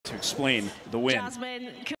to explain the win. Jasmine,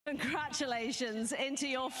 congratulations into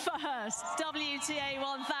your first WTA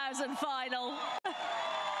 1000 final.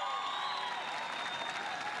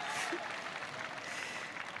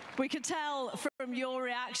 We could tell from your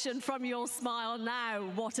reaction, from your smile now,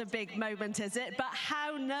 what a big moment is it. But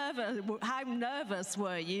how nervous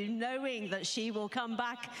were you knowing that she will come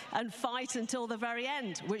back and fight until the very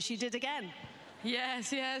end, which she did again?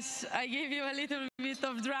 Yes, yes. I gave you a little bit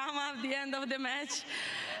of drama at the end of the match.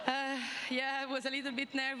 Yeah, I was a little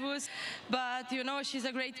bit nervous, but you know, she's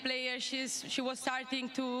a great player. She was starting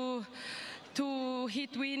to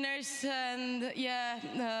hit winners, and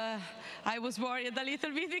yeah, I was worried a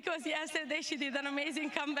little bit because yesterday she did an amazing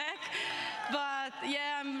comeback. But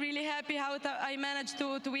yeah, I'm really happy how I managed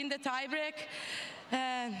to win the tiebreak.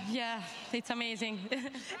 Yeah, it's amazing.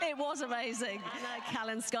 It was amazing. Anna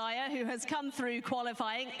Kalinskaya, who has come through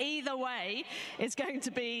qualifying. Either way, it's going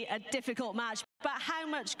to be a difficult match. But how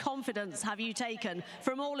much confidence have you taken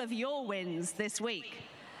from all of your wins this week?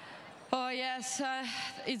 Oh yes,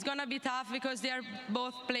 it's gonna be tough because they are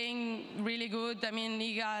both playing really good. I mean,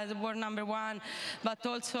 Iga is world #1, but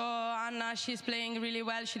also Anna, she's playing really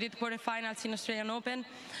well. She did quarterfinals in Australian Open.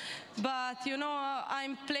 But you know,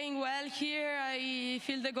 I'm playing well here. I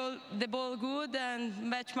feel the ball good, and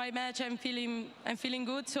match by match, I'm feeling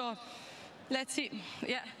good. So let's see.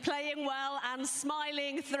 Yeah, playing well and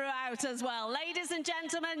smiling throughout as well. Ladies and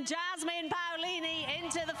gentlemen, Jasmine Paolini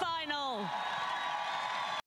into the final.